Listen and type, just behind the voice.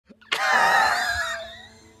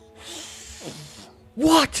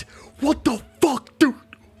What? What the fuck, dude?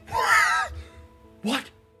 What?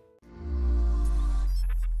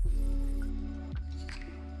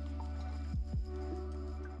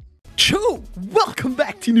 Yo, welcome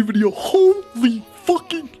back to a new video. Holy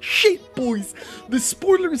fucking shit, boys. The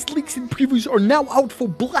spoilers, leaks, and previews are now out for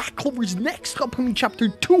Black Clover's next upcoming chapter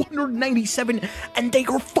 297, and they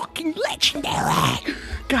are fucking legendary.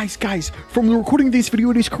 Guys, from the recording of this video,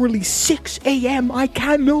 it is currently 6 AM. I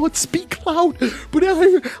cannot speak loud, but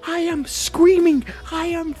I am screaming. I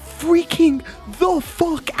am freaking the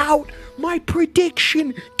fuck out. My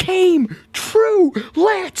prediction came true.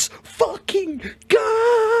 Let's fucking go.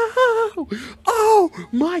 Oh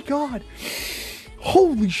my god.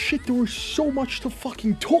 Holy shit, there was so much to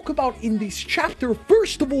fucking talk about in this chapter.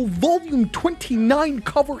 First of all, volume 29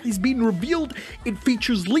 cover has been revealed. It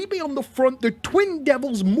features Liebe on the front, the twin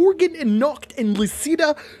devils, Morgan and Noct and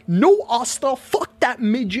Lucida. No Asta, fuck that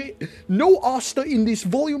midget. No Asta in this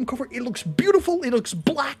volume cover. It looks beautiful, it looks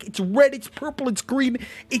black, it's red, it's purple, it's green.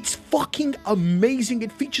 It's fucking amazing.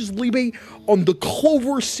 It features Liebe on the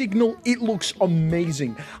Clover signal. It looks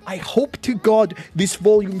amazing. I hope to God this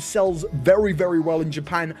volume sells very, very well in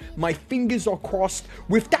Japan. My fingers are crossed.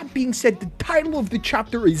 With that being said, the title of the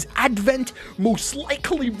chapter is Advent, most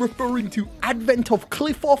likely referring to Advent of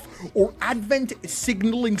Cliff-Off, or Advent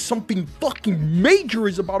signaling something fucking major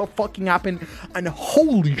is about to fucking happen, and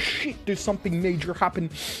holy shit, there's something major happen.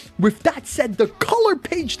 With that said, the color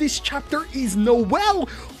page this chapter is Noelle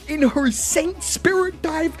in her Saint Spirit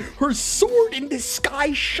dive, her sword in the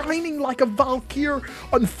sky shining like a Valkyrie.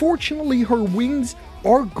 Unfortunately, her wings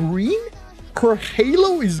are green. Her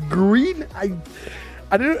halo is green. I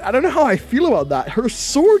don't know how I feel about that. Her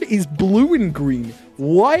sword is blue and green.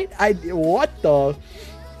 What the?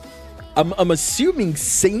 I'm assuming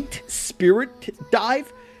Saint Spirit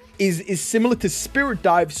dive is similar to Spirit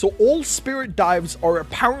dive, so all Spirit dives are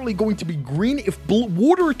apparently going to be green. If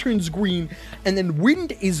water turns green and then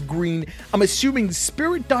wind is green, I'm assuming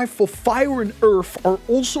Spirit dive for fire and earth are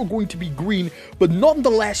also going to be green. But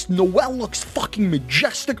nonetheless, Noelle looks fucking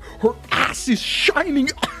majestic. Her ass is shining.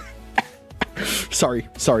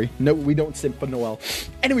 Sorry. No, we don't simp for Noelle.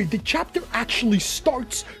 Anyway, the chapter actually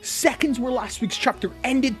starts seconds where last week's chapter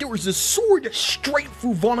ended. There was a sword straight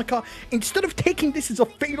through Vanica. Instead of taking this as a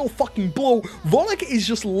fatal fucking blow, Vanica is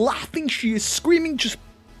just laughing. She is screaming, just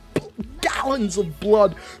gallons of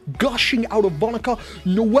blood gushing out of Vanica.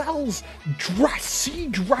 Noelle's sea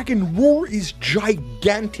dragon roar is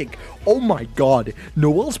gigantic. Oh my god.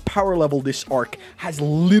 Noelle's power level this arc has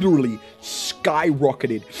literally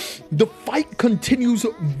skyrocketed. The fight continues.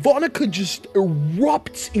 Vanica just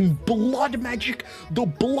erupts in blood magic. The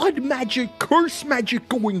blood magic, curse magic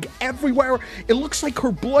going everywhere. It looks like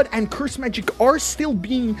her blood and curse magic are still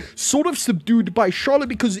being sort of subdued by Charlotte,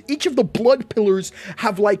 because each of the blood pillars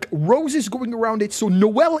have like roses going around it, so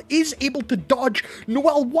Noelle is able to dodge.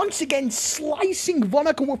 Noelle once again slicing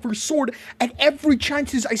Vanica with her sword at every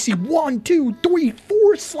chances. I see 1, 2, 3,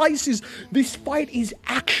 4 slices. This fight is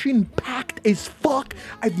action-packed as fuck.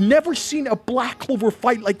 I've never seen a Black Clover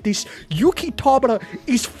fight like this. Yuki Tabata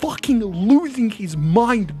is fucking losing his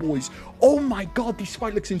mind, boys. Oh my god, this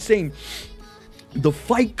fight looks insane. The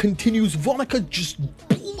fight continues. Vanica just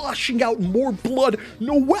blushing out more blood.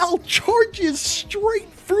 Noelle charges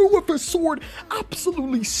straight through with her sword,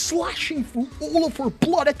 absolutely slashing through all of her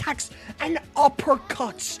blood attacks and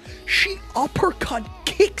uppercuts. She uppercut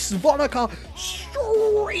kicks Vanica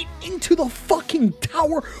straight into the fucking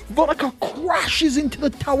tower. Vanica crashes into the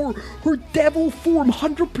tower, her devil form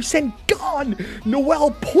 100% gone.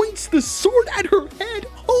 Noelle points the sword at her head.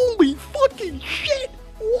 Holy fucking shit.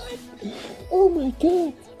 What? Oh my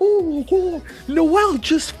god. Oh my god. Noelle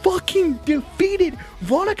just fucking defeated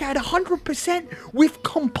Vanica at 100% with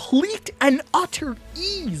complete and utter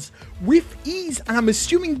ease. With ease. And I'm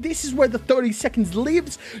assuming this is where the 30 seconds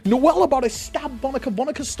lives. Noelle about to stab Vanica.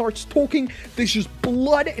 Vanica starts talking. There's just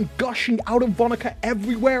blood and gushing out of Vanica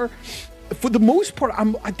everywhere. For the most part,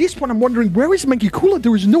 at this point, I'm wondering, where is Megicula?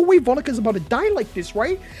 There is no way Vanica's about to die like this,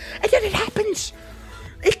 right? And then it happens.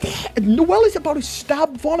 Noelle is about to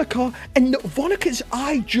stab Vanica, and Vanica's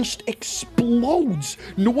eye just explodes.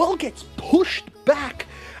 Noelle gets pushed back,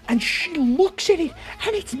 and she looks at it,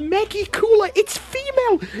 and it's Megicula. It's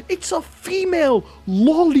female. It's a female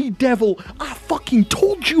lolly devil. I fucking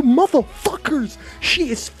told you, motherfuckers. She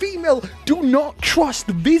is female. Do not trust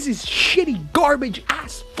Viz's shitty garbage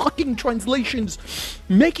ass fucking translations.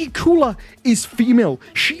 Megicula is female.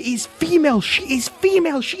 She is female. She is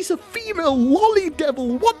female. She's a female lolly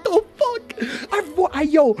devil. What the fuck?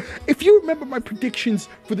 Yo, if you remember my predictions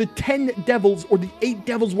for the 10 devils or the 8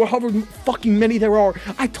 devils, or however fucking many there are,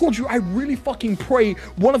 I told you, I really fucking pray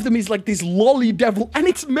one of them is like this lolly devil, and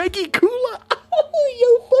it's Megicula. Oh,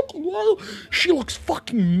 yo, fucking hell. She looks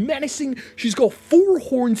fucking menacing. She's got 4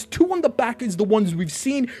 horns. 2 on the back is the ones we've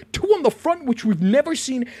seen. 2 on the front, which we've never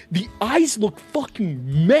seen. The eyes look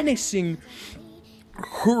fucking menacing.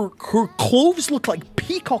 Her clothes look like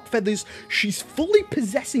peacock feathers. She's fully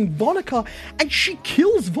possessing Vanica, and she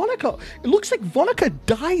kills Vanica. It looks like Vanica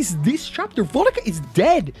dies this chapter. Vanica is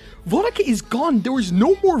dead. Vanica is gone. There is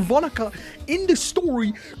no more Vanica in the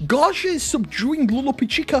story. Gaja is subduing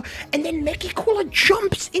Lolopechka, and then Megicula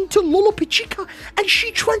jumps into Lolopechka, and she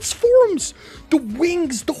transforms. The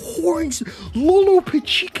wings, the horns.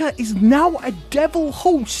 Lolopechka is now a devil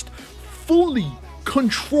host, fully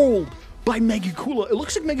controlled by Megicula. It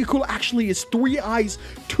looks like Megicula actually has 3 eyes,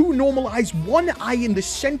 2 normal eyes, 1 eye in the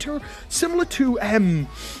center, similar to,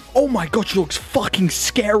 oh my god, she looks fucking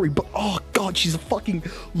scary, but oh god, she's a fucking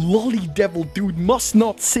lolly devil, dude. Must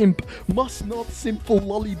not simp for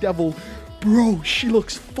lolly devil. Bro, she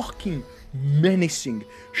looks fucking menacing.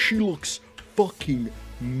 She looks fucking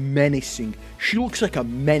menacing. She looks like a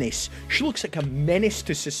menace. She looks like a menace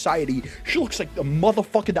to society. She looks like the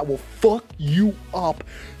motherfucker that will fuck you up.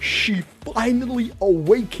 She finally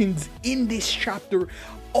awakens in this chapter.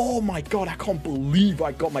 Oh my god, I can't believe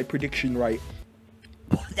I got my prediction right.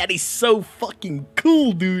 That is so fucking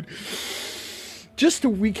cool, dude. Just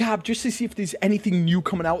to recap, just to see if there's anything new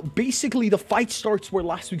coming out. Basically, the fight starts where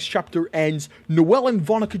last week's chapter ends. Noelle and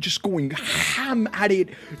Vanica just going ham at it.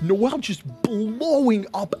 Noelle just blowing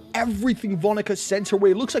up everything Vanica sends her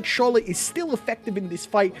way. It looks like Charlotte is still effective in this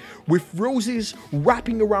fight with roses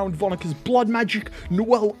wrapping around Vanica's blood magic.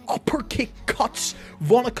 Noelle upper kick cuts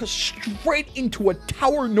Vanica straight into a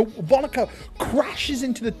tower. Vanica crashes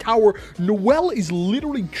into the tower. Noelle is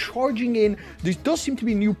literally charging in. There does seem to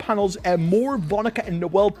be new panels and more Vanica and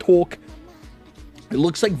Noelle talk. It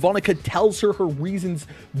looks like Vanica tells her reasons,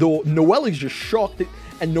 though Noelle is just shocked.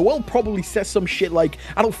 And Noelle probably says some shit like,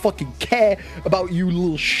 I don't fucking care about you,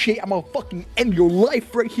 little shit. I'm gonna fucking end your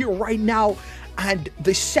life right here, right now. And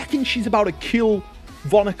the second she's about to kill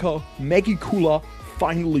Vanica, Megicula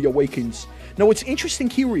finally awakens. Now, what's interesting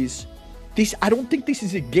here is, I don't think this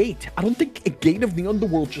is a gate. I don't think a gate of the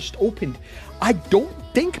underworld just opened. I don't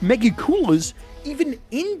think Megicula's even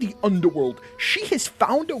in the underworld. She has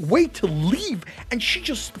found a way to leave, and she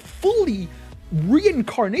just fully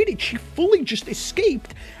reincarnated. She fully just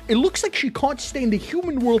escaped. It looks like she can't stay in the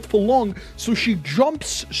human world for long, so she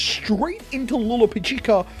jumps straight into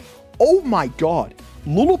Lolopechka. Oh my god.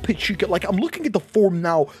 Lolopechka, like, I'm looking at the form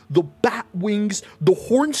now, the bat wings, the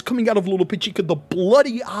horns coming out of Lolopechka, the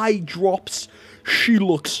bloody eye drops. She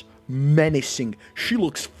looks menacing. She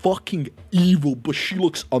looks fucking evil, but she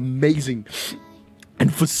looks amazing.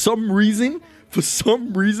 And for some reason,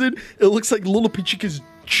 it looks like Lolopechka's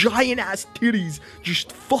giant ass titties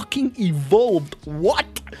just fucking evolved.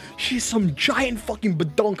 What? She's some giant fucking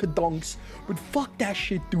badonkadonks. But fuck that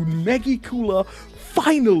shit, dude. Megicula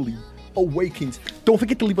finally awakens. Don't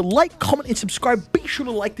forget to leave a like, comment, and subscribe. Be sure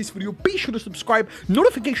to like this video. Be sure to subscribe.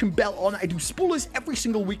 Notification bell on. I do spoilers every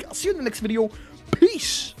single week. I'll see you in the next video.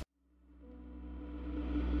 Peace.